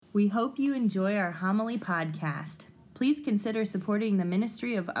We hope you enjoy our homily podcast. Please consider supporting the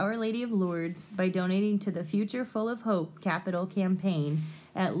ministry of Our Lady of Lourdes by donating to the Future Full of Hope Capital Campaign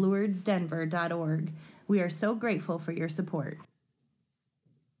at lourdesdenver.org. We are so grateful for your support.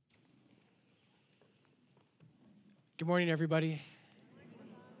 Good morning, everybody.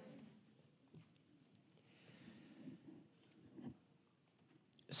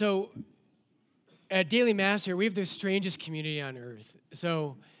 So, at Daily Mass here, we have the strangest community on earth.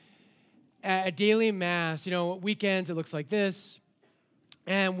 So, at Daily Mass, weekends it looks like this,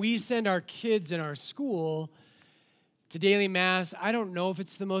 and we send our kids in our school to Daily Mass. I don't know if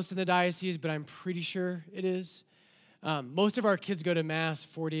it's the most in the diocese, but I'm pretty sure it is. Most of our kids go to Mass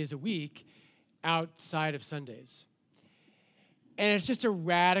 4 days a week outside of Sundays. And it's just a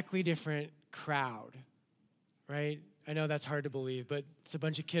radically different crowd, right? I know that's hard to believe, but it's a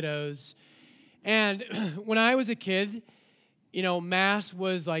bunch of kiddos. And when I was a kid, Mass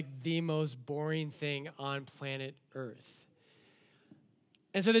was like the most boring thing on planet Earth.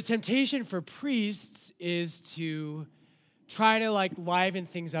 And so the temptation for priests is to try to liven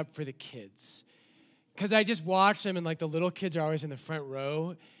things up for the kids. Because I just watch them and the little kids are always in the front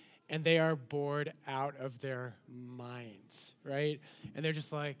row and they are bored out of their minds, right? And they're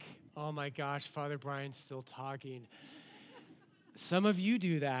just like, oh my gosh, Father Brian's still talking. Some of you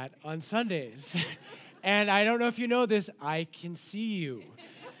do that on Sundays. And I don't know if you know this, I can see you.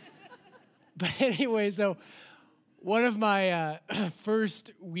 But anyway, so one of my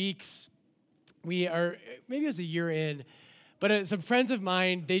first weeks, maybe it was a year in, but some friends of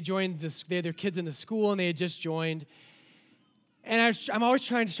mine, they had their kids in the school and they had just joined. And I'm always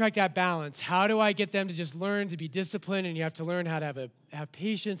trying to strike that balance. How do I get them to just learn to be disciplined? And you have to learn how to have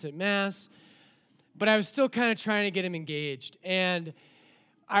patience at Mass. But I was still kind of trying to get them engaged. And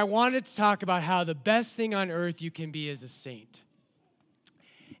I wanted to talk about how the best thing on earth you can be is a saint.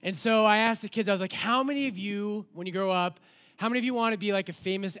 And so I asked the kids, I was like, how many of you, when you grow up, how many of you want to be like a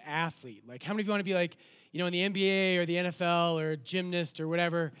famous athlete? Like, how many of you want to be like, in the NBA or the NFL or a gymnast or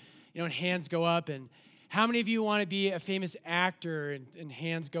whatever, and hands go up? And how many of you want to be a famous actor and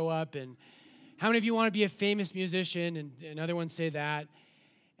hands go up? And how many of you want to be a famous musician? And another one say that.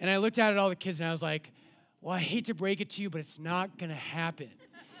 And I looked out at all the kids and I was like, well, I hate to break it to you, but it's not going to happen.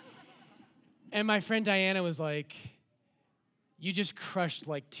 And my friend Diana was like, you just crushed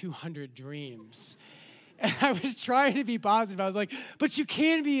 200 dreams. And I was trying to be positive. I was like, but you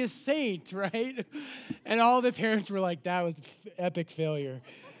can be a saint, right? And all the parents were like, that was epic failure,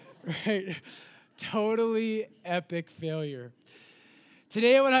 right? Totally epic failure.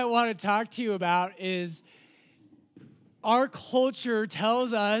 Today, what I want to talk to you about is our culture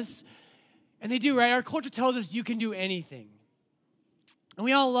tells us, and they do, right? Our culture tells us you can do anything. And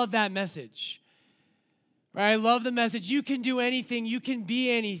we all love that message, right? I love the message, you can do anything, you can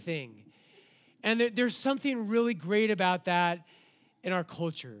be anything. And there's something really great about that in our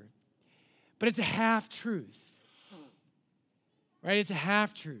culture. But it's a half-truth, right? It's a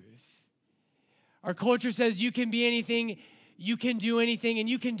half-truth. Our culture says you can be anything, you can do anything, and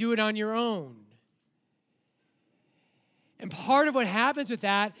you can do it on your own. And part of what happens with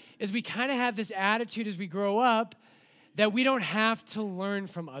that is we kind of have this attitude as we grow up that we don't have to learn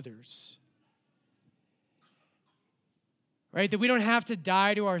from others. Right? That we don't have to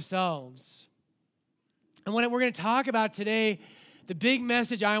die to ourselves. And what we're going to talk about today, the big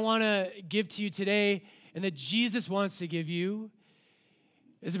message I want to give to you today and that Jesus wants to give you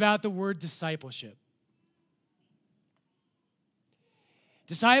is about the word discipleship.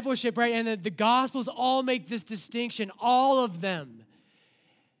 Discipleship, right? And the Gospels all make this distinction, all of them.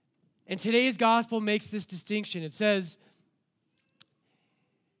 And today's Gospel makes this distinction. It says,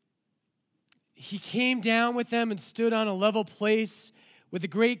 he came down with them and stood on a level place with a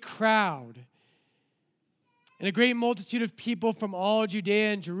great crowd and a great multitude of people from all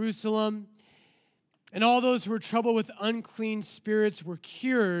Judea and Jerusalem. And all those who were troubled with unclean spirits were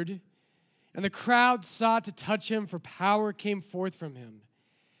cured, and the crowd sought to touch him, for power came forth from him.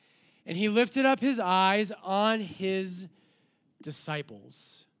 And he lifted up his eyes on his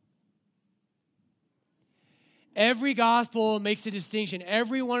disciples. Every gospel makes a distinction.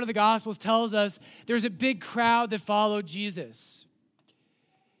 Every one of the gospels tells us there's a big crowd that followed Jesus.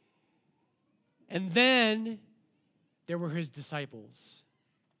 And then there were his disciples.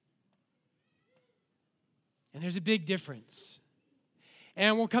 And there's a big difference.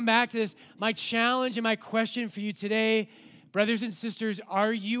 And we'll come back to this. My challenge and my question for you today, brothers and sisters,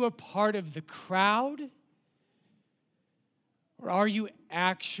 are you a part of the crowd? Or are you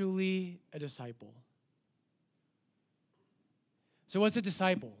actually a disciple? So what's a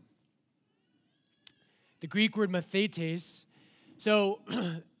disciple? The Greek word mathetes. So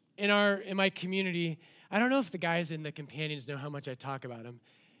in my community, I don't know if the guys in the companions know how much I talk about him.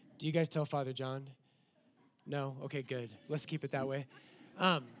 Do you guys tell Father John? No? Okay, good. Let's keep it that way.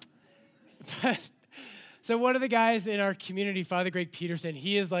 So one of the guys in our community, Father Greg Peterson,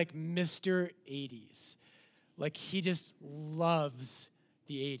 he is like Mr. 80s. Like, he just loves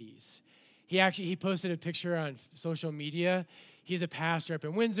the 80s. He posted a picture on social media. He's a pastor up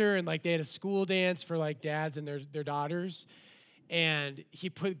in Windsor, and like they had a school dance for like dads and their daughters. And he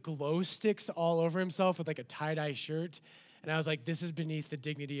put glow sticks all over himself with like a tie-dye shirt. And I was like, this is beneath the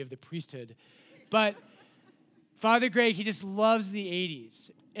dignity of the priesthood. But Father Greg, he just loves the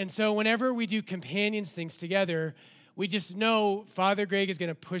 80s. And so whenever we do companions things together, we just know Father Greg is going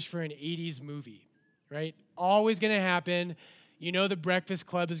to push for an 80s movie, right? Always going to happen. You know the Breakfast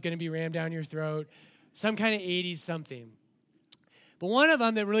Club is going to be rammed down your throat. Some kind of 80s something. But one of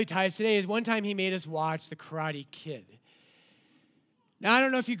them that really ties today is one time he made us watch The Karate Kid. Now, I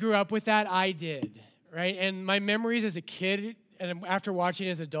don't know if you grew up with that. I did, right? And my memories as a kid, and after watching it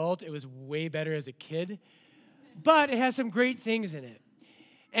as an adult, it was way better as a kid. But it has some great things in it.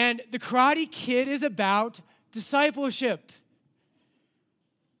 And The Karate Kid is about discipleship.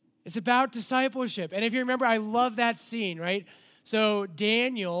 It's about discipleship. And if you remember, I love that scene, right? So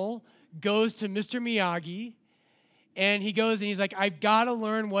Daniel goes to Mr. Miyagi, and he goes and he's like, I've got to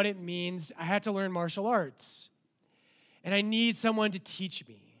learn what it means. I had to learn martial arts. And I need someone to teach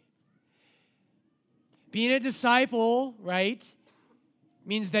me. Being a disciple, right,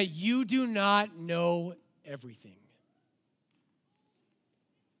 means that you do not know everything.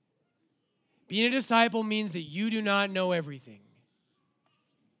 Being a disciple means that you do not know everything.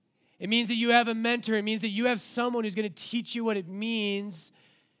 It means that you have a mentor. It means that you have someone who's going to teach you what it means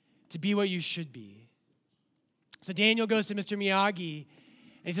to be what you should be. So Daniel goes to Mr. Miyagi,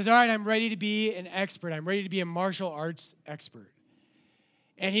 and he says, all right, I'm ready to be an expert. I'm ready to be a martial arts expert.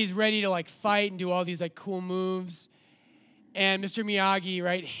 And he's ready to like fight and do all these like cool moves. And Mr. Miyagi,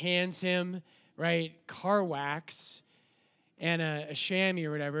 right, hands him, right, car wax and a chamois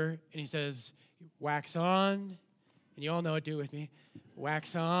or whatever. And he says, wax on. And you all know it, do it with me.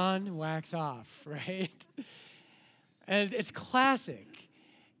 Wax on, wax off, right? And it's classic.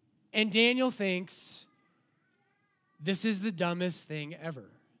 And Daniel thinks, this is the dumbest thing ever.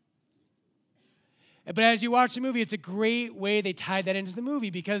 But as you watch the movie, it's a great way they tied that into the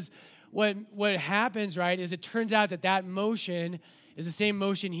movie, because what happens, right, is it turns out that motion is the same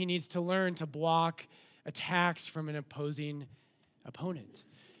motion he needs to learn to block attacks from an opposing opponent.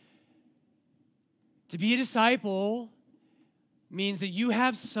 To be a disciple means that you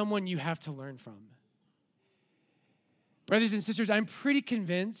have someone you have to learn from. Brothers and sisters, I'm pretty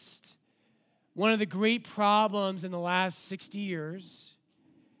convinced one of the great problems in the last 60 years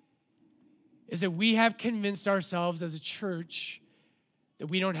is that we have convinced ourselves as a church that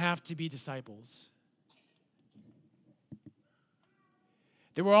we don't have to be disciples.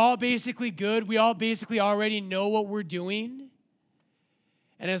 That we're all basically good. We all basically already know what we're doing.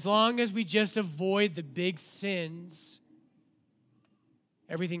 And as long as we just avoid the big sins,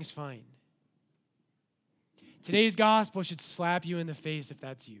 everything's fine. Today's gospel should slap you in the face if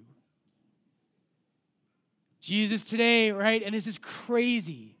that's you. Jesus today, right? And this is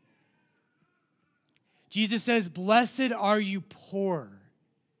crazy. Jesus says, blessed are you poor,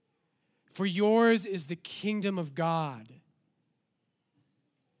 for yours is the kingdom of God.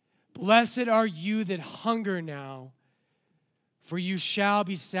 Blessed are you that hunger now, for you shall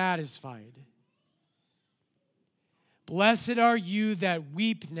be satisfied. Blessed are you that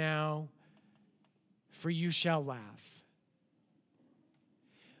weep now, for you shall laugh.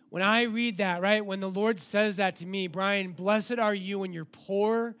 When I read that, right, when the Lord says that to me, Brian, blessed are you when you're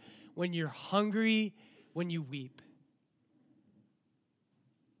poor, when you're hungry, when you weep.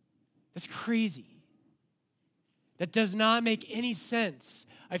 That's crazy. That does not make any sense.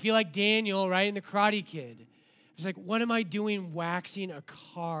 I feel like Daniel, right, in The Karate Kid. It's like, what am I doing waxing a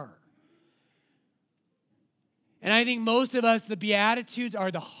car? And I think most of us, the Beatitudes are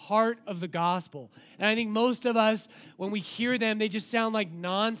the heart of the gospel. And I think most of us, when we hear them, they just sound like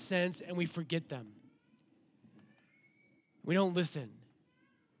nonsense and we forget them. We don't listen.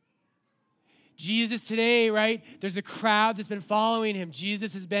 Jesus today, right? There's a crowd that's been following him.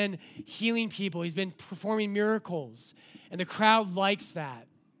 Jesus has been healing people. He's been performing miracles. And the crowd likes that.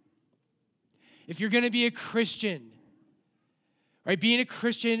 If you're going to be a Christian, right? Being a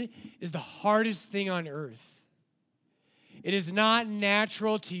Christian is the hardest thing on earth. It is not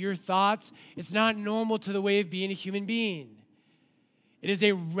natural to your thoughts. It's not normal to the way of being a human being. It is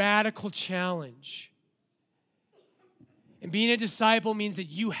a radical challenge. And being a disciple means that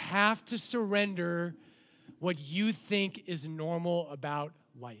you have to surrender what you think is normal about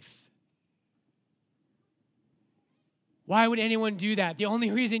life. Why would anyone do that? The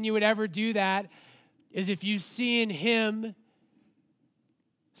only reason you would ever do that is if you see in him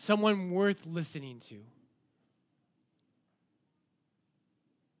someone worth listening to.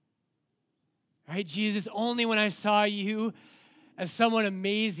 Right, Jesus, only when I saw you as someone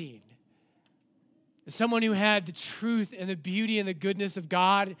amazing, as someone who had the truth and the beauty and the goodness of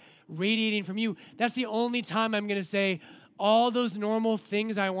God radiating from you, that's the only time I'm going to say all those normal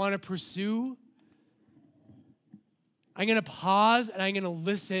things I want to pursue, I'm going to pause and I'm going to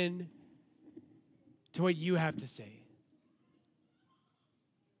listen to what you have to say.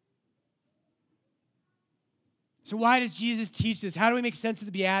 So why does Jesus teach this? How do we make sense of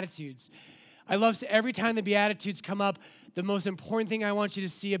the Beatitudes? I love every time the Beatitudes come up, the most important thing I want you to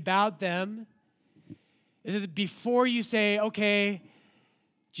see about them is that before you say, okay,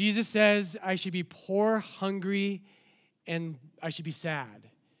 Jesus says I should be poor, hungry, and I should be sad.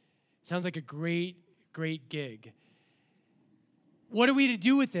 Sounds like a great, great gig. What are we to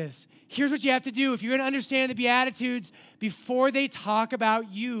do with this? Here's what you have to do. If you're going to understand the Beatitudes, before they talk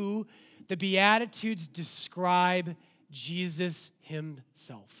about you, the Beatitudes describe Jesus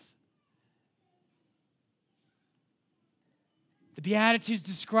himself. The Beatitudes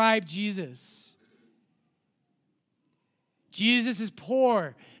describe Jesus. Jesus is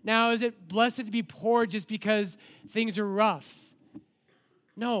poor. Now, is it blessed to be poor just because things are rough?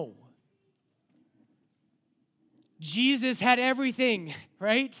 No. Jesus had everything,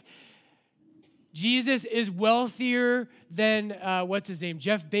 right? Jesus is wealthier than, what's his name?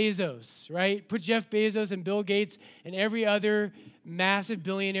 Jeff Bezos, right? Put Jeff Bezos and Bill Gates and every other massive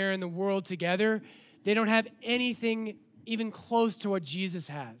billionaire in the world together. They don't have anything even close to what Jesus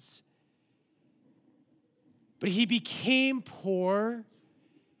has. But he became poor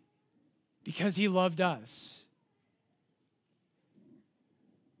because he loved us.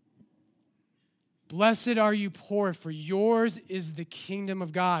 Blessed are you poor, for yours is the kingdom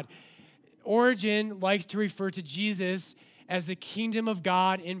of God. Origen likes to refer to Jesus as the kingdom of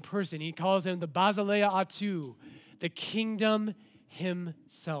God in person. He calls him the Basileia Atu, the kingdom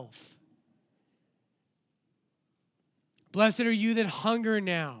himself. Blessed are you that hunger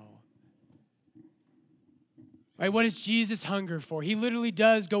now. Right? What does Jesus hunger for? He literally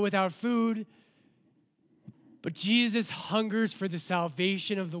does go without food, but Jesus hungers for the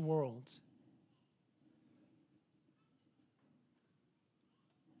salvation of the world.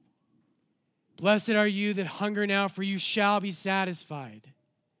 Blessed are you that hunger now, for you shall be satisfied.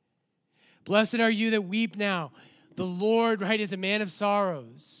 Blessed are you that weep now. The Lord, right, is a man of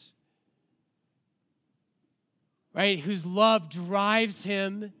sorrows. Right, whose love drives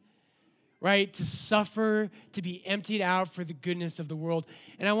him, right, to suffer, to be emptied out for the goodness of the world.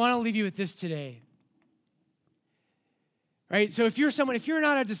 And I want to leave you with this today. Right, so if you're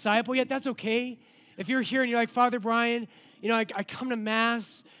not a disciple yet, that's okay. If you're here and you're like, Father Brian, I come to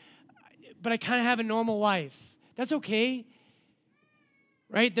Mass, but I kind of have a normal life. That's okay.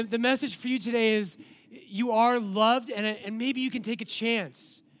 Right, the message for you today is you are loved, and maybe you can take a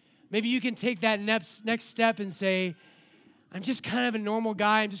chance. Maybe you can take that next step and say, I'm just kind of a normal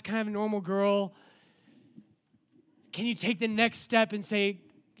guy. I'm just kind of a normal girl. Can you take the next step and say,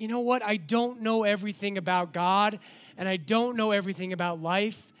 you know what? I don't know everything about God, and I don't know everything about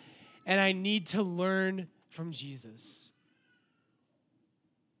life, and I need to learn from Jesus.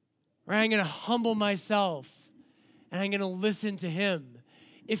 Right? I'm going to humble myself, and I'm going to listen to him.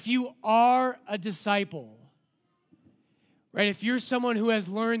 If you are a disciple, right? If you're someone who has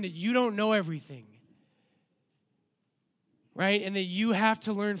learned that you don't know everything, right? And that you have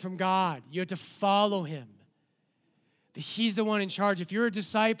to learn from God. You have to follow him. That he's the one in charge. If you're a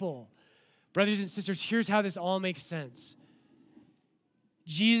disciple, brothers and sisters, here's how this all makes sense.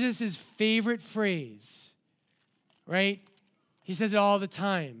 Jesus' favorite phrase, right? He says it all the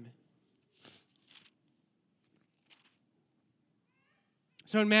time.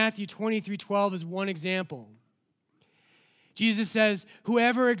 So in Matthew 23:12 is one example. Jesus says,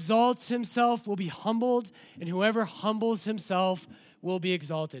 whoever exalts himself will be humbled, and whoever humbles himself will be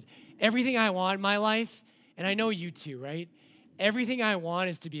exalted. Everything I want in my life, and I know you too, right? Everything I want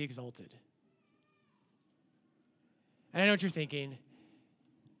is to be exalted. And I know what you're thinking.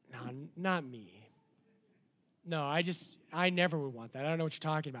 No, not me. No, I never would want that. I don't know what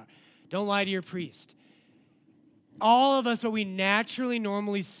you're talking about. Don't lie to your priest. All of us, what we naturally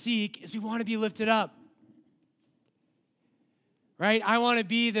normally seek is we want to be lifted up. Right? I want to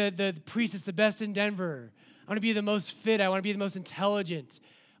be the priest that's the best in Denver. I want to be the most fit. I want to be the most intelligent.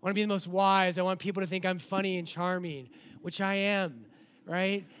 I want to be the most wise. I want people to think I'm funny and charming, which I am,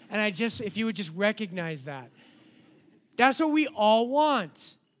 right? And if you would just recognize that. That's what we all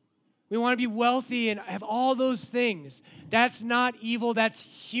want. We want to be wealthy and have all those things. That's not evil, that's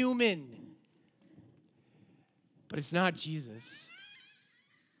human. But it's not Jesus.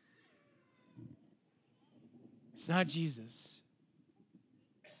 It's not Jesus.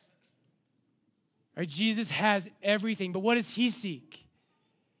 Right? Jesus has everything, but what does he seek?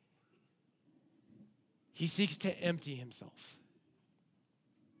 He seeks to empty himself.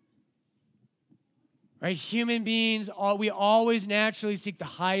 Right? Human beings, we always naturally seek the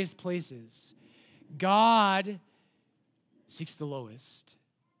highest places. God seeks the lowest.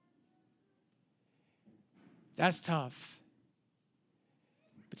 That's tough.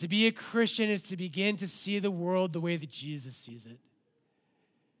 But to be a Christian is to begin to see the world the way that Jesus sees it.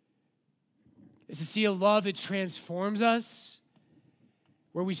 It's to see a love that transforms us,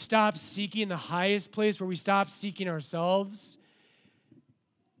 where we stop seeking the highest place, where we stop seeking ourselves.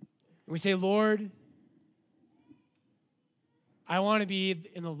 And we say, Lord, I want to be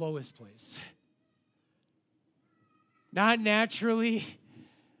in the lowest place. Not naturally,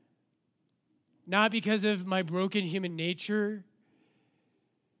 not because of my broken human nature,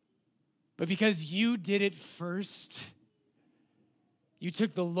 but because you did it first. You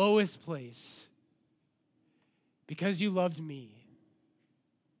took the lowest place because you loved me.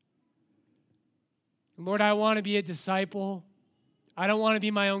 Lord, I want to be a disciple. I don't want to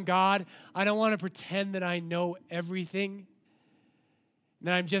be my own God. I don't want to pretend that I know everything,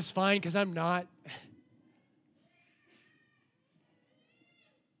 that I'm just fine, because I'm not.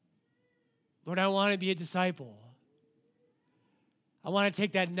 Lord, I want to be a disciple. I want to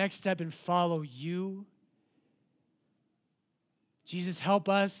take that next step and follow you. Jesus, help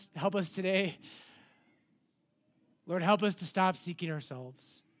us today. Lord, help us to stop seeking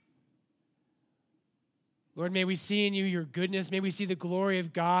ourselves. Lord, may we see in you your goodness. May we see the glory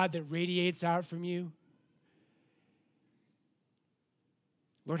of God that radiates out from you.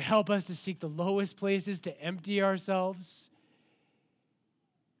 Lord, help us to seek the lowest places, to empty ourselves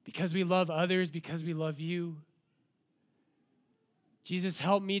because we love others, because we love you. Jesus,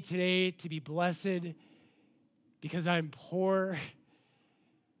 help me today to be blessed because I'm poor,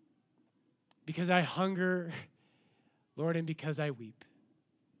 because I hunger, Lord, and because I weep.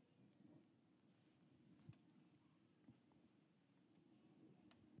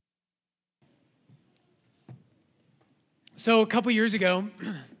 So a couple years ago,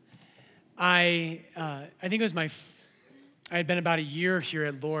 I think it was I had been about a year here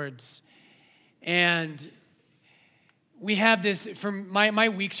at Lourdes, and we have this, my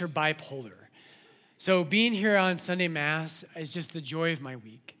weeks are bipolar. So being here on Sunday Mass is just the joy of my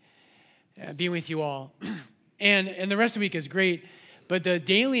week, being with you all. And the rest of the week is great, but the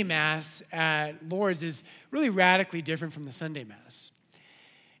daily Mass at Lourdes is really radically different from the Sunday Mass.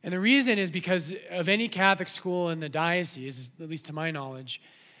 And the reason is because of any Catholic school in the diocese, at least to my knowledge,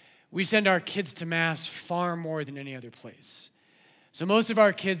 we send our kids to Mass far more than any other place. So most of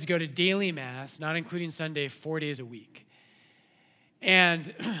our kids go to daily Mass, not including Sunday, 4 days a week.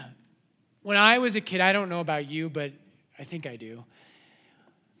 And when I was a kid, I don't know about you, but I think I do.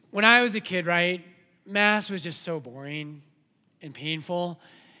 When I was a kid, right, Mass was just so boring and painful.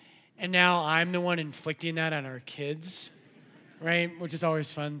 And now I'm the one inflicting that on our kids, right, which is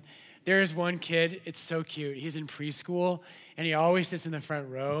always fun. There's one kid, it's so cute. He's in preschool, and he always sits in the front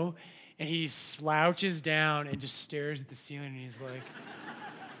row, and he slouches down and just stares at the ceiling, and he's like,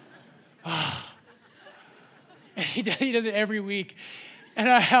 ah. And he does it every week. And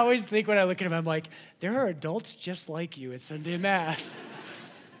I always think when I look at him, I'm like, there are adults just like you at Sunday Mass.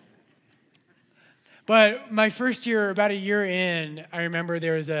 But my first year, about a year in, I remember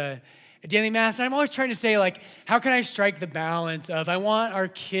there was a daily Mass, and I'm always trying to say, like, how can I strike the balance of I want our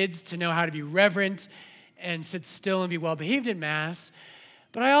kids to know how to be reverent and sit still and be well-behaved in Mass,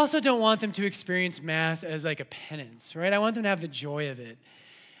 but I also don't want them to experience Mass as like a penance, right? I want them to have the joy of it.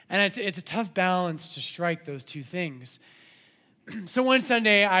 And it's a tough balance to strike those two things. So one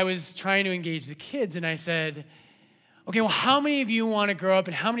Sunday, I was trying to engage the kids, and I said, okay, well, how many of you want to grow up,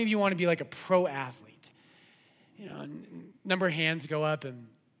 and how many of you want to be like a pro athlete? You know, a number of hands go up, and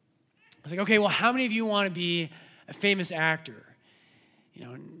I was like, okay, well, how many of you want to be a famous actor? You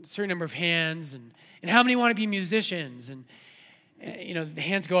know, a certain number of hands, and how many want to be musicians? And, you know, the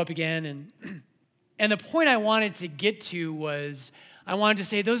hands go up again, and the point I wanted to get to was, I wanted to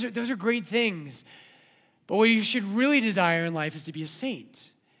say, those are great things, but what you should really desire in life is to be a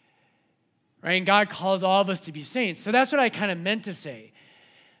saint, right? And God calls all of us to be saints. So that's what I kind of meant to say.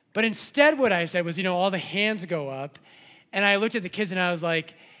 But instead what I said was, you know, all the hands go up, and I looked at the kids and I was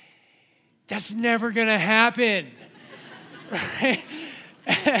like, that's never going to happen, right?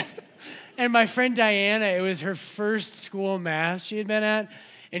 And And my friend Diana, it was her first school mass she had been at.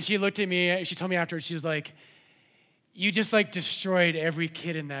 And she looked at me, she told me afterwards, she was like, you just like destroyed every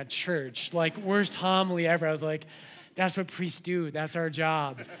kid in that church. Like, worst homily ever. I was like, that's what priests do. That's our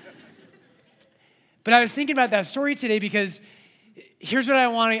job. But I was thinking about that story today because here's what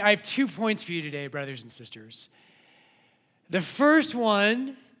I have 2 points for you today, brothers and sisters. The first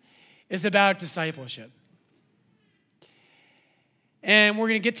one is about discipleship. And we're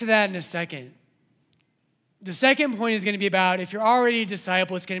going to get to that in a second. The second point is going to be about, if you're already a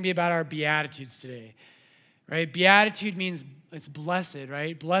disciple, it's going to be about our Beatitudes today, right? Beatitude means it's blessed,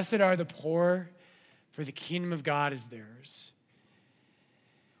 right? Blessed are the poor, for the kingdom of God is theirs.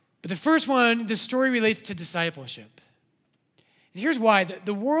 But the first one, the story relates to discipleship. And here's why.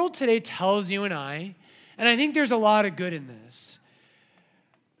 The world today tells you and I think there's a lot of good in this.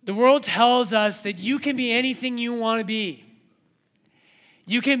 The world tells us that you can be anything you want to be.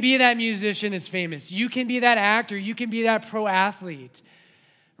 You can be that musician that's famous. You can be that actor. You can be that pro athlete,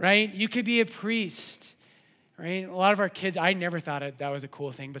 right? You could be a priest, right? A lot of our kids, I never thought that was a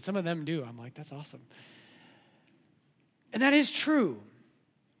cool thing, but some of them do. I'm like, that's awesome. And that is true,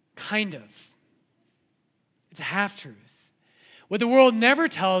 kind of. It's a half-truth. What the world never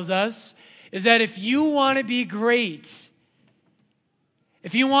tells us is that if you want to be great,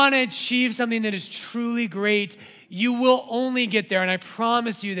 if you want to achieve something that is truly great, you will only get there, and I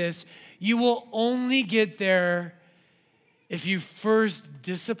promise you this, you will only get there if you first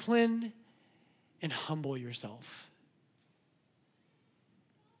discipline and humble yourself.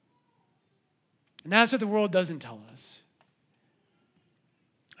 And that's what the world doesn't tell us.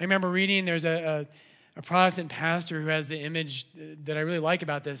 I remember reading, there's a Protestant pastor who has the image that I really like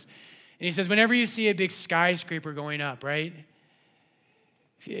about this, and he says, whenever you see a big skyscraper going up, right?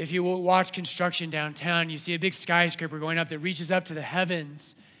 If you watch construction downtown, you see a big skyscraper going up that reaches up to the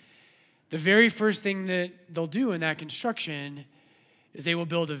heavens. The very first thing that they'll do in that construction is they will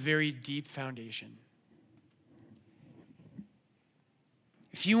build a very deep foundation.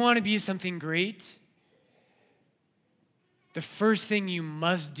 If you want to be something great, the first thing you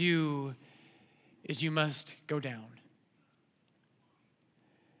must do is you must go down.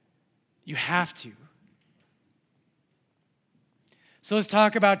 You have to. So let's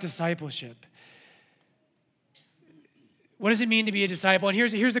talk about discipleship. What does it mean to be a disciple? And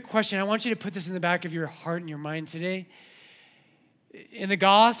here's the question. I want you to put this in the back of your heart and your mind today. In the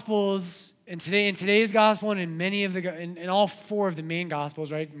Gospels, in today's Gospel, and in all 4 of the main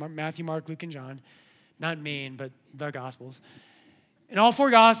Gospels, right? Matthew, Mark, Luke, and John. Not main, but the Gospels. In all 4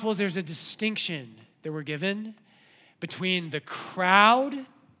 Gospels, there's a distinction that we're given between the crowd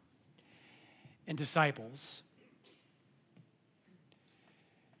and disciples.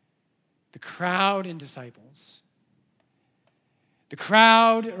 The crowd and disciples. The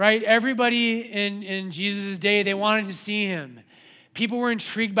crowd, right? Everybody in Jesus' day, they wanted to see him. People were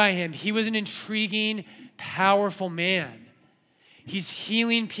intrigued by him. He was an intriguing, powerful man. He's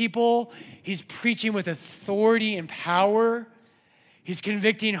healing people. He's preaching with authority and power. He's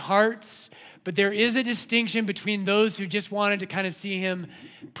convicting hearts. But there is a distinction between those who just wanted to kind of see him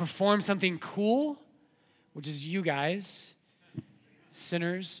perform something cool, which is you guys,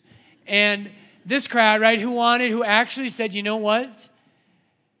 sinners, and this crowd, right, who actually said, you know what?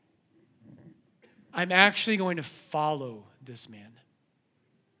 I'm actually going to follow this man.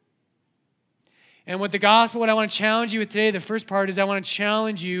 And what I want to challenge you with today, the first part is I want to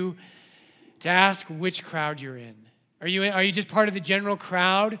challenge you to ask which crowd you're in. Are you just part of the general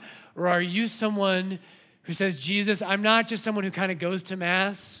crowd, or are you someone who says, Jesus, I'm not just someone who kind of goes to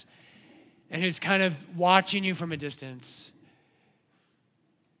Mass and who's kind of watching you from a distance,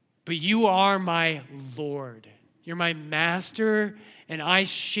 but you are my Lord. You're my master, and I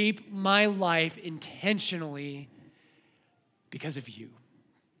shape my life intentionally because of you.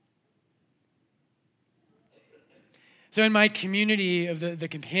 So in my community of the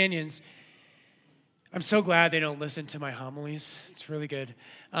companions, I'm so glad they don't listen to my homilies. It's really good.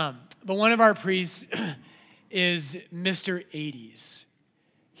 But one of our priests is Mr. 80s.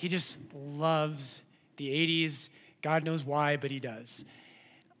 He just loves the 80s. God knows why, but he does.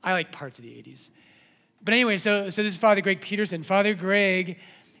 I like parts of the 80s. But anyway, so this is Father Greg Peterson. Father Greg,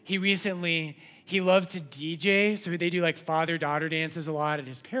 he loves to DJ. So they do like father-daughter dances a lot at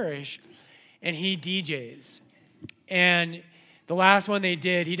his parish. And he DJs. And the last one they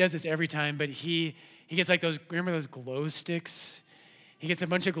did, he does this every time, but he gets like remember those glow sticks? He gets a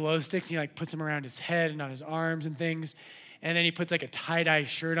bunch of glow sticks and he like puts them around his head and on his arms and things. And then he puts like a tie-dye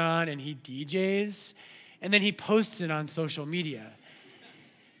shirt on and he DJs. And then he posts it on social media.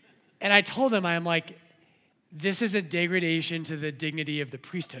 And I told him, I'm like, this is a degradation to the dignity of the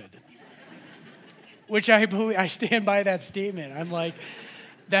priesthood. which I believe, I stand by that statement. I'm like,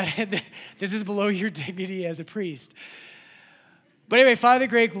 this is below your dignity as a priest. But anyway, Father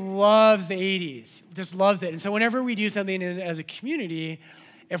Greg loves the 80s, just loves it. And so whenever we do something as a community,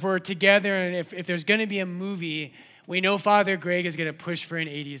 if we're together and if there's going to be a movie, we know Father Greg is going to push for an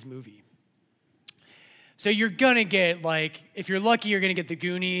 80s movie. So you're going to get, like, if you're lucky, you're going to get the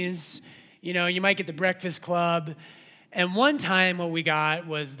Goonies. You know, you might get the Breakfast Club. And one time what we got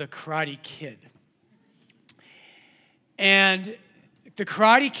was the Karate Kid. And the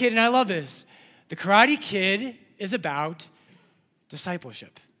Karate Kid, and I love this, the Karate Kid is about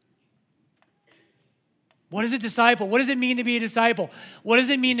discipleship. What is a disciple? What does it mean to be a disciple? What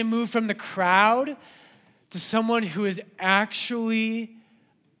does it mean to move from the crowd to someone who is actually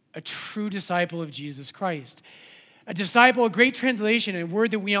a true disciple of Jesus Christ? A disciple, a great translation, a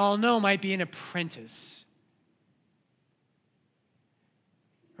word that we all know might be an apprentice.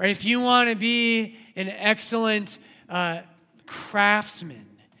 Right? If you want to be an excellent craftsman,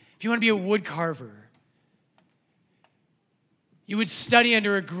 if you want to be a wood carver, you would study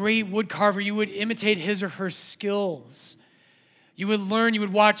under a great wood carver. You would imitate his or her skills. You would learn. You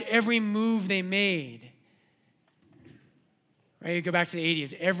would watch every move they made. Right? You go back to the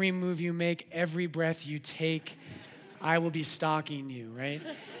 80s. Every move you make, every breath you take, I will be stalking you, right?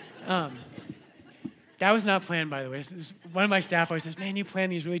 That was not planned, by the way. One of my staff always says, man, you plan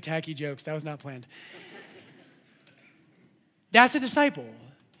these really tacky jokes. That was not planned. That's a disciple,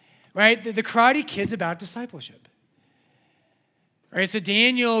 right? The Karate Kid's about discipleship. Right, so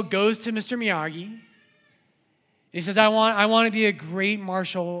Daniel goes to Mr. Miyagi, and he says, I want to be a great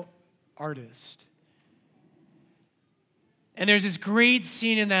martial artist. And there's this great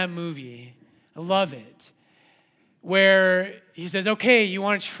scene in that movie, I love it, where he says, okay, you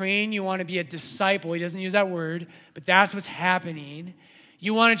want to train, you want to be a disciple. He doesn't use that word, but that's what's happening.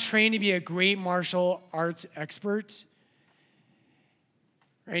 You want to train to be a great martial arts expert.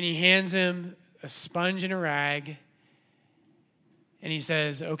 Right, and he hands him a sponge and a rag, and he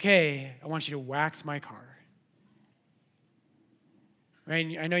says, okay, I want you to wax my car.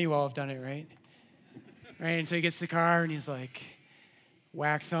 Right? I know you all have done it, right? Right? And so he gets the car and he's like,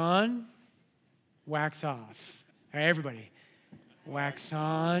 wax on, wax off. All right, everybody. Wax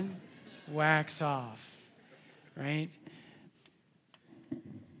on, wax off. Right?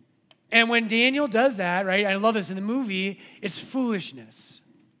 And when Daniel does that, right, I love this, in the movie, it's foolishness.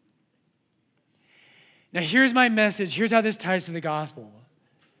 Now, here's my message. Here's how this ties to the gospel.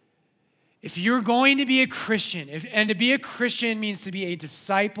 If you're going to be a Christian, and to be a Christian means to be a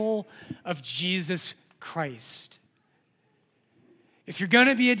disciple of Jesus Christ. If you're going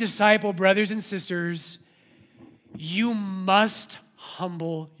to be a disciple, brothers and sisters, you must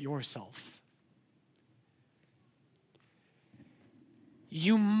humble yourself.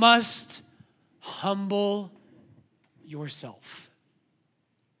 You must humble yourself.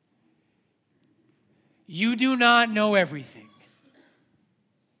 You do not know everything.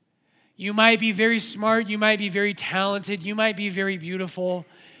 You might be very smart. You might be very talented. You might be very beautiful.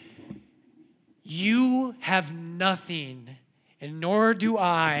 You have nothing, and nor do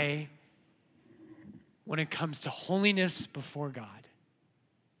I, when it comes to holiness before God.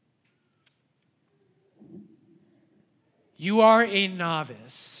 You are a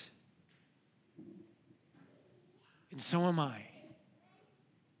novice, and so am I.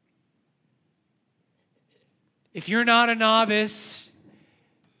 If you're not a novice,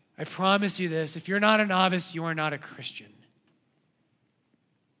 I promise you this, if you're not a novice, you are not a Christian.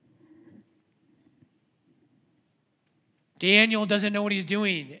 Daniel doesn't know what he's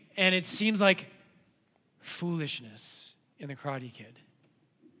doing, and it seems like foolishness in the Karate Kid.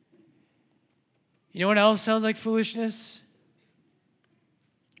 You know what else sounds like foolishness?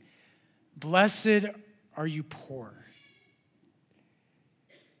 Blessed are you poor,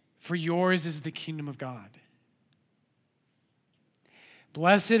 for yours is the kingdom of God.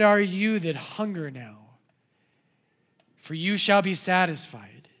 Blessed are you that hunger now, for you shall be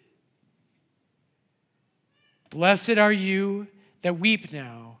satisfied. Blessed are you that weep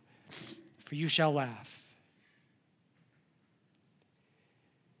now, for you shall laugh.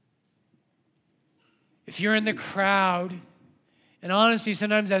 If you're in the crowd, and honestly,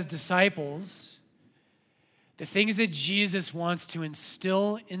 sometimes as disciples, the things that Jesus wants to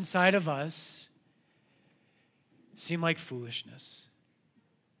instill inside of us seem like foolishness.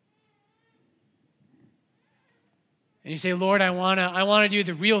 And you say, Lord, I want to do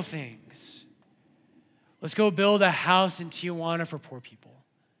the real things. Let's go build a house in Tijuana for poor people.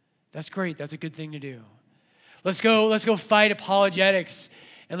 That's great. That's a good thing to do. Let's go fight apologetics,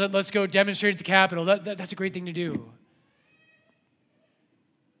 and let's go demonstrate at the Capitol. That's a great thing to do.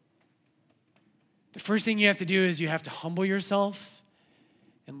 The first thing you have to do is you have to humble yourself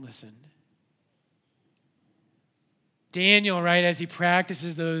and listen. Daniel, right, as he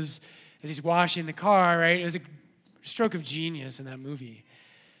practices those, as he's washing the car, right, it was a stroke of genius in that movie.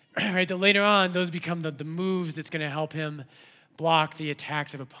 Right, that later on, those become the moves that's going to help him block the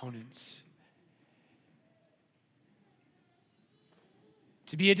attacks of opponents.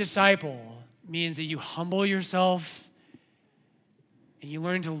 To be a disciple means that you humble yourself and you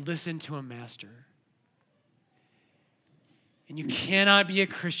learn to listen to a master. And you cannot be a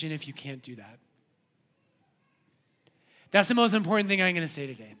Christian if you can't do that. That's the most important thing I'm going to say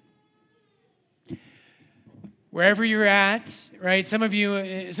today. Wherever you're at, right? Some of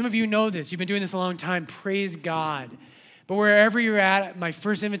you know this. You've been doing this a long time. Praise God. But wherever you're at, my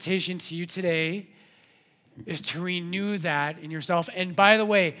first invitation to you today is to renew that in yourself. And by the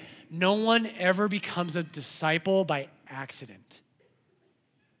way, no one ever becomes a disciple by accident.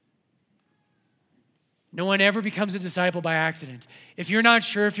 No one ever becomes a disciple by accident. If you're not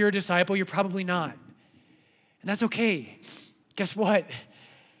sure if you're a disciple, you're probably not. And that's okay. Guess what?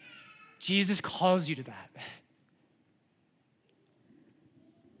 Jesus calls you to that.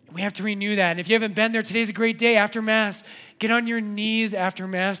 We have to renew that. And if you haven't been there, today's a great day. After Mass, get on your knees after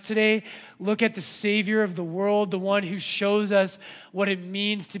Mass today. Look at the Savior of the world, the one who shows us what it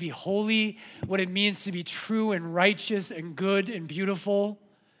means to be holy, what it means to be true and righteous and good and beautiful.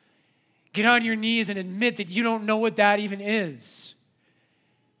 Get on your knees and admit that you don't know what that even is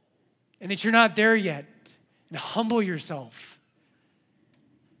and that you're not there yet. And humble yourself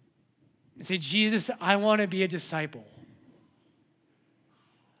and say, Jesus, I want to be a disciple.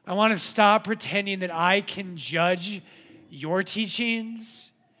 I want to stop pretending that I can judge your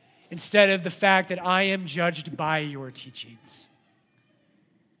teachings instead of the fact that I am judged by your teachings.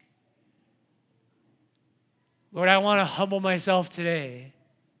 Lord, I want to humble myself today.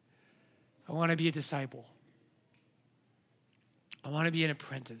 I want to be a disciple. I want to be an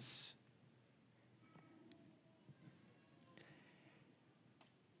apprentice.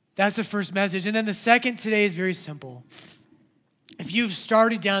 That's the first message. And then the second today is very simple. If you've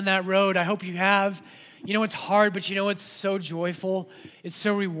started down that road, I hope you have. You know it's hard, but you know it's so joyful. It's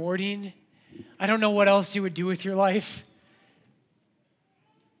so rewarding. I don't know what else you would do with your life.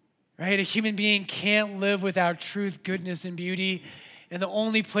 Right? A human being can't live without truth, goodness, and beauty. And the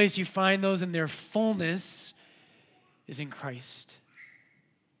only place you find those in their fullness is in Christ.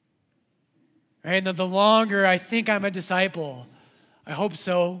 Right? And the longer I think I'm a disciple, I hope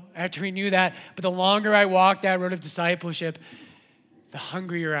so. I have to renew that. But the longer I walk that road of discipleship, the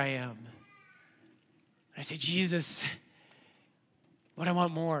hungrier I am. And I say, Jesus, Lord, I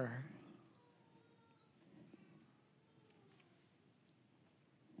want more.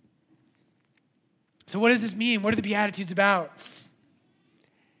 So what does this mean? What are the Beatitudes about?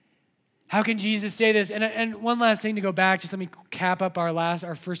 How can Jesus say this? And one last thing to go back, just let me cap up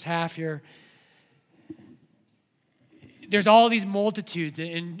our first half here. There's all these multitudes.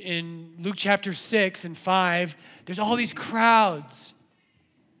 In Luke chapter 6 and 5, there's all these crowds.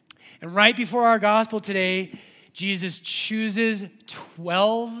 And right before our gospel today, Jesus chooses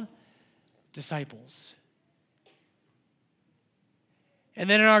 12 disciples. And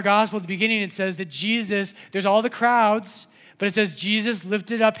then in our gospel at the beginning, it says that Jesus, there's all the crowds, but it says Jesus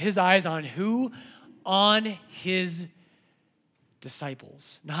lifted up his eyes on who? On his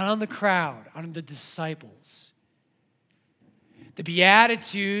disciples. Not on the crowd, on the disciples. The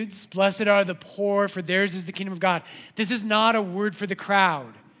Beatitudes, blessed are the poor, for theirs is the kingdom of God. This is not a word for the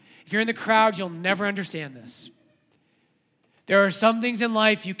crowd. If you're in the crowd, you'll never understand this. There are some things in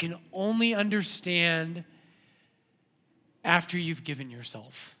life you can only understand after you've given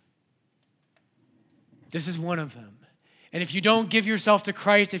yourself. This is one of them. And if you don't give yourself to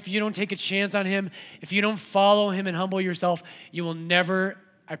Christ, if you don't take a chance on him, if you don't follow him and humble yourself, you will never,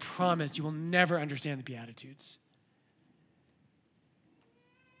 I promise, you will never understand the Beatitudes.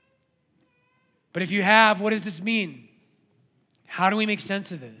 But if you have, what does this mean? How do we make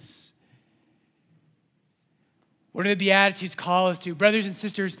sense of this? What do the Beatitudes call us to? Brothers and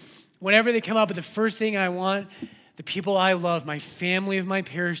sisters, whenever they come up with the first thing I want the people I love, my family of my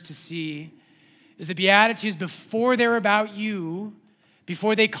parish to see, is the Beatitudes before they're about you,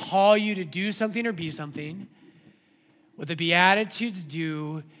 before they call you to do something or be something. What the Beatitudes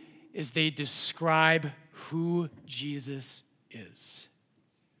do is they describe who Jesus is.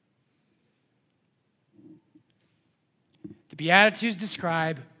 The Beatitudes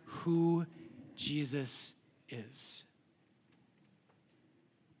describe who Jesus is.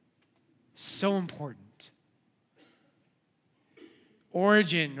 So important.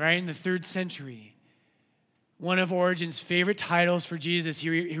 Origen, right, in the 3rd century, one of Origen's favorite titles for Jesus.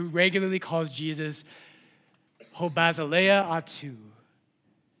 He regularly calls Jesus Ho Basileia Atu,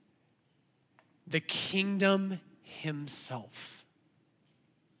 the kingdom himself.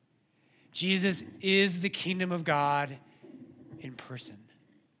 Jesus is the kingdom of God in person.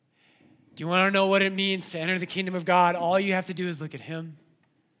 Do you want to know what it means to enter the kingdom of God? All you have to do is look at him.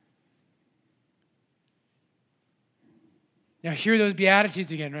 Now hear those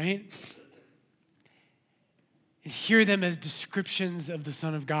Beatitudes again, right? And hear them as descriptions of the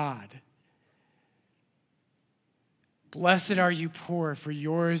Son of God. Blessed are you poor, for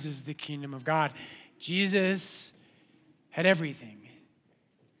yours is the kingdom of God. Jesus had everything.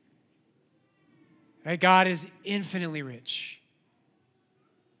 Right? God is infinitely rich.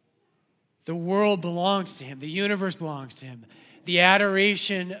 The world belongs to him. The universe belongs to him. The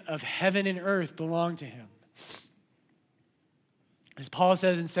adoration of heaven and earth belong to him. As Paul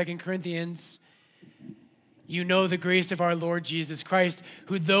says in 2 Corinthians, you know the grace of our Lord Jesus Christ,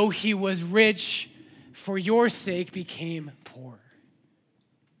 who though he was rich, for your sake became poor.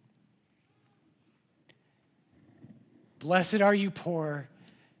 Blessed are you poor,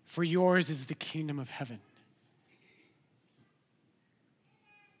 for yours is the kingdom of heaven.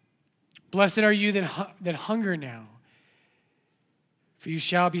 Blessed are you that hunger now, for you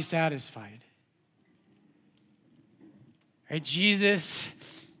shall be satisfied. Right? Jesus,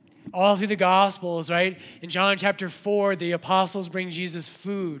 all through the Gospels, right? In John chapter 4, the apostles bring Jesus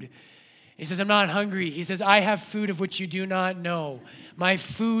food. He says, I'm not hungry. He says, I have food of which you do not know. My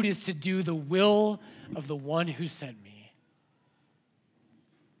food is to do the will of the one who sent me.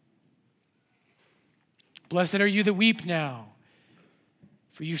 Blessed are you that weep now,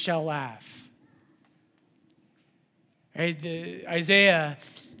 for you shall laugh. Right? Isaiah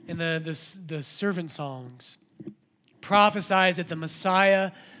in the servant songs prophesies that the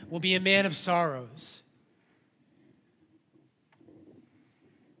Messiah will be a man of sorrows.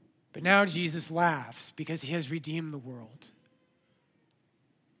 But now Jesus laughs because he has redeemed the world.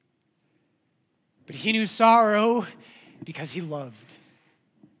 But he knew sorrow because he loved.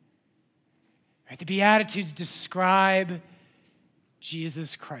 Right? The Beatitudes describe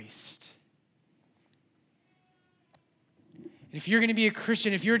Jesus Christ. And if you're going to be a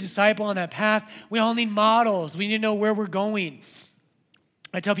Christian, if you're a disciple on that path, we all need models. We need to know where we're going.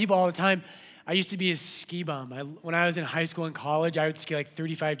 I tell people all the time, I used to be a ski bum. When I was in high school and college, I would ski like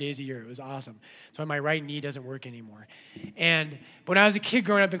 35 days a year. It was awesome. That's why my right knee doesn't work anymore. But when I was a kid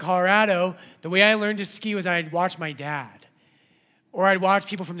growing up in Colorado, the way I learned to ski was I'd watch my dad. Or I'd watch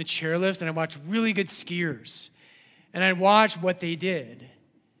people from the chairlifts, and I'd watch really good skiers. And I'd watch what they did.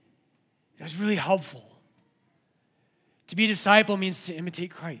 It was really helpful. To be a disciple means to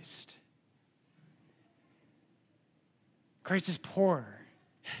imitate Christ. Christ is poor.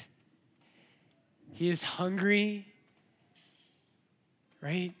 He is hungry,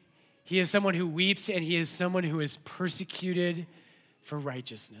 right? He is someone who weeps, and he is someone who is persecuted for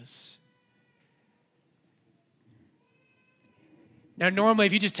righteousness. Now, normally,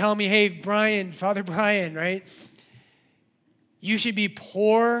 if you just tell me, hey, Brian, Father Brian, right? You should be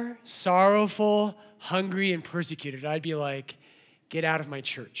poor, sorrowful, hungry, and persecuted. I'd be like, get out of my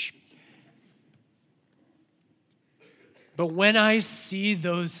church. But when I see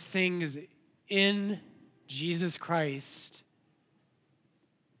those things in Jesus Christ,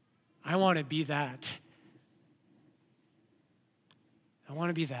 I want to be that. I want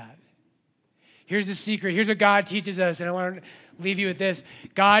to be that. Here's the secret. Here's what God teaches us, and I want to leave you with this.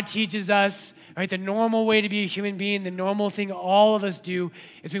 God teaches us, right, the normal way to be a human being, the normal thing all of us do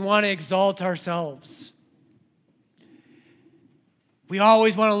is we want to exalt ourselves. We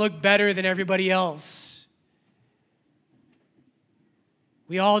always want to look better than everybody else.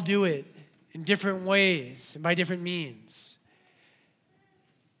 We all do it in different ways and by different means.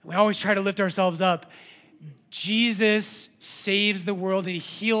 We always try to lift ourselves up. Jesus saves the world and he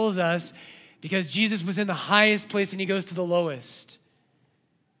heals us because Jesus was in the highest place and he goes to the lowest.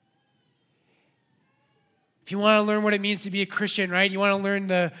 If you want to learn what it means to be a Christian, right? You want to learn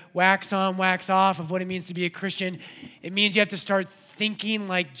the wax on, wax off of what it means to be a Christian. It means you have to start thinking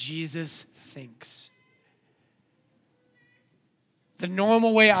like Jesus thinks. The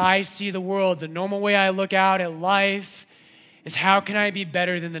normal way I see the world, the normal way I look out at life is how can I be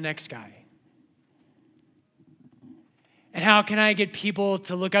better than the next guy? And how can I get people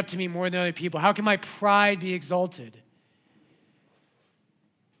to look up to me more than other people? How can my pride be exalted?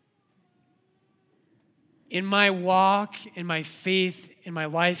 In my walk, in my faith, in my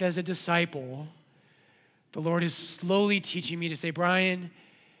life as a disciple, the Lord is slowly teaching me to say, Brian,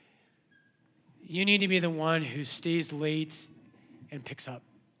 you need to be the one who stays late and picks up.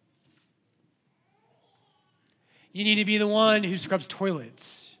 You need to be the one who scrubs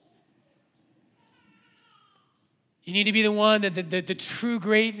toilets. You need to be the one that the true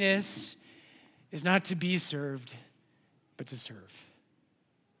greatness is not to be served, but to serve.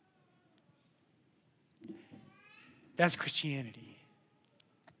 That's Christianity.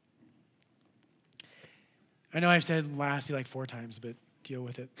 I know I've said lastly like 4 times, but deal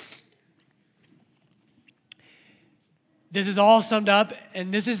with it. This is all summed up,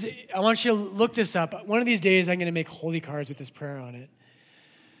 and I want you to look this up. One of these days, I'm going to make holy cards with this prayer on it.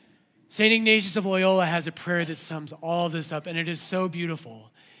 St. Ignatius of Loyola has a prayer that sums all of this up, and it is so beautiful.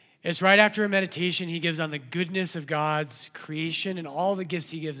 It's right after a meditation he gives on the goodness of God's creation and all the gifts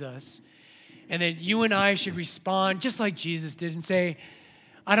he gives us, and that you and I should respond just like Jesus did and say,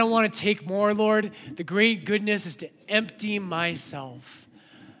 I don't want to take more, Lord. The great goodness is to empty myself.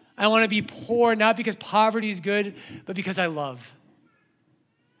 I want to be poor, not because poverty is good, but because I love.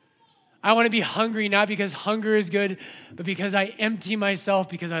 I want to be hungry, not because hunger is good, but because I empty myself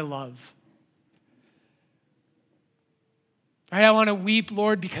because I love. Right? I want to weep,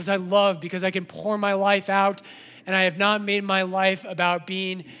 Lord, because I love, because I can pour my life out, and I have not made my life about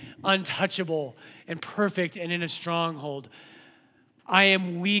being untouchable and perfect and in a stronghold. I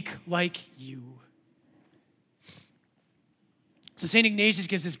am weak like you. So St. Ignatius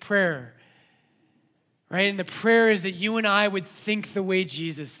gives this prayer, right? And the prayer is that you and I would think the way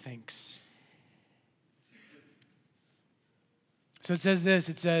Jesus thinks. So it says this,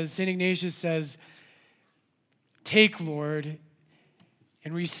 St. Ignatius says, take, Lord,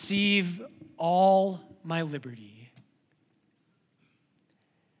 and receive all my liberty,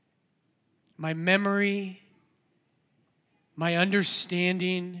 my memory, my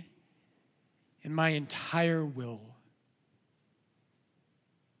understanding, and my entire will.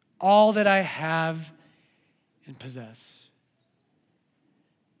 All that I have and possess.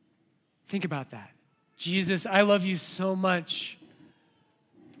 Think about that. Jesus, I love you so much.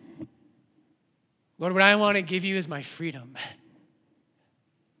 Lord, what I want to give you is my freedom.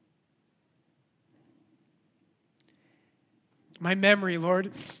 My memory,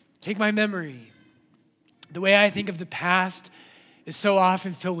 Lord, take my memory. The way I think of the past is so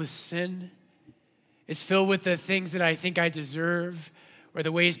often filled with sin. It's filled with the things that I think I deserve or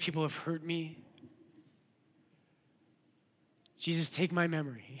the ways people have hurt me. Jesus, take my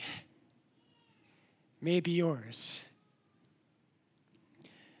memory. May it be yours.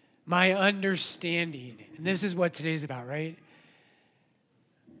 My understanding, and this is what today's about, right?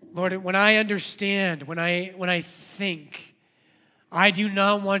 Lord, when I understand, when I think, I do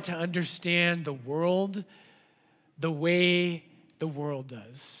not want to understand the world the way the world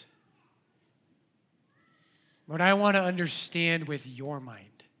does. Lord, I want to understand with your mind.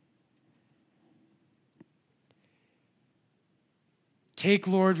 Take,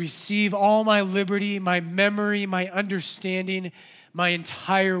 Lord, receive all my liberty, my memory, my understanding, my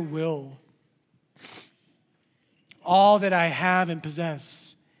entire will, all that I have and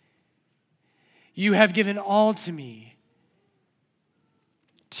possess. You have given all to me.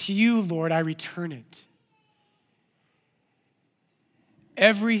 To you, Lord, I return it.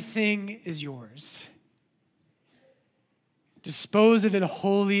 Everything is yours. Dispose of it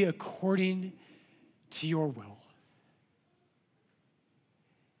wholly according to your will.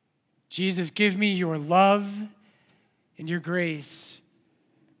 Jesus, give me your love and your grace.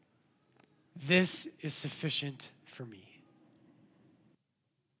 This is sufficient for me.